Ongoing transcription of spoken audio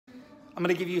I'm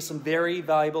gonna give you some very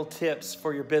valuable tips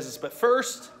for your business. But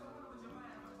first,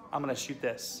 I'm gonna shoot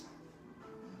this.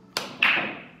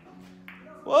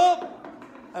 Whoa,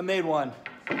 I made one.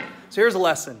 So here's a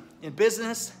lesson. In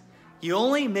business, you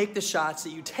only make the shots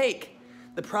that you take.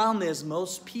 The problem is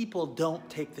most people don't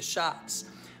take the shots.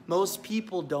 Most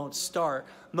people don't start.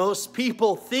 Most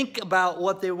people think about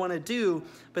what they want to do,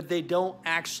 but they don't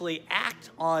actually act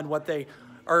on what they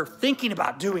are thinking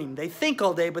about doing. They think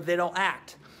all day, but they don't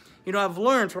act. You know, I've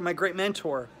learned from my great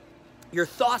mentor, your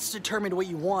thoughts determine what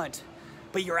you want,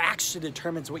 but your action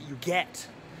determines what you get.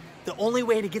 The only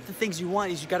way to get the things you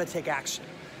want is you got to take action.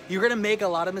 You're going to make a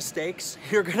lot of mistakes.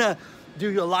 You're going to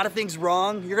do a lot of things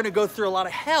wrong. You're going to go through a lot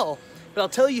of hell. But I'll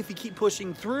tell you, if you keep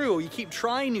pushing through, you keep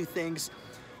trying new things,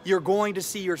 you're going to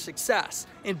see your success.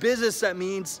 In business, that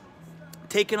means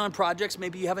taking on projects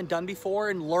maybe you haven't done before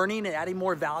and learning and adding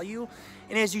more value.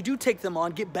 And as you do take them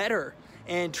on, get better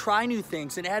and try new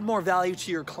things and add more value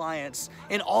to your clients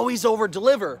and always over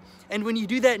deliver. And when you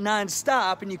do that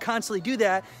nonstop and you constantly do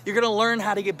that, you're gonna learn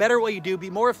how to get better at what you do,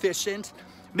 be more efficient,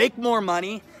 make more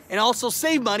money, and also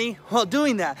save money while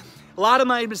doing that. A lot of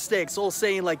my mistakes, old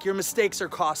saying like your mistakes are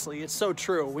costly. It's so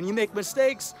true. When you make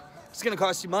mistakes, it's gonna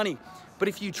cost you money. But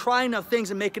if you try enough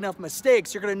things and make enough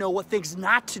mistakes, you're gonna know what things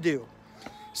not to do.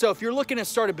 So if you're looking to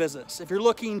start a business, if you're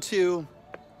looking to,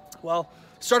 well,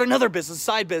 start another business,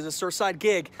 side business or a side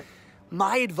gig,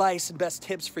 my advice and best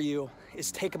tips for you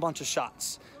is take a bunch of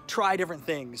shots. Try different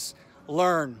things.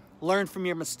 Learn from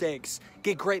your mistakes.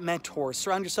 Get great mentors.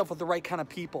 Surround yourself with the right kind of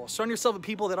people. Surround yourself with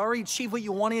people that already achieve what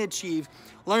you want to achieve.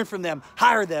 Learn from them.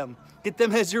 Hire them. Get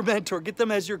them as your mentor. Get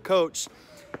them as your coach.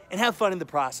 And have fun in the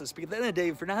process. Because at the end of the day,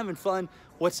 if you're not having fun,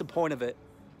 what's the point of it?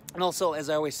 And also, as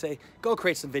I always say, go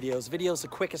create some videos. Video is the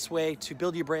quickest way to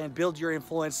build your brand, build your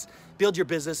influence, build your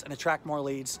business, and attract more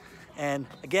leads. And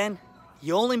again,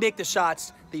 you only make the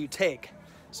shots that you take.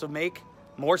 So make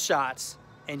more shots,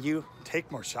 and you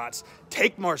take more shots,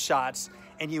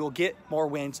 and you will get more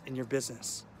wins in your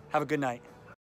business. Have a good night.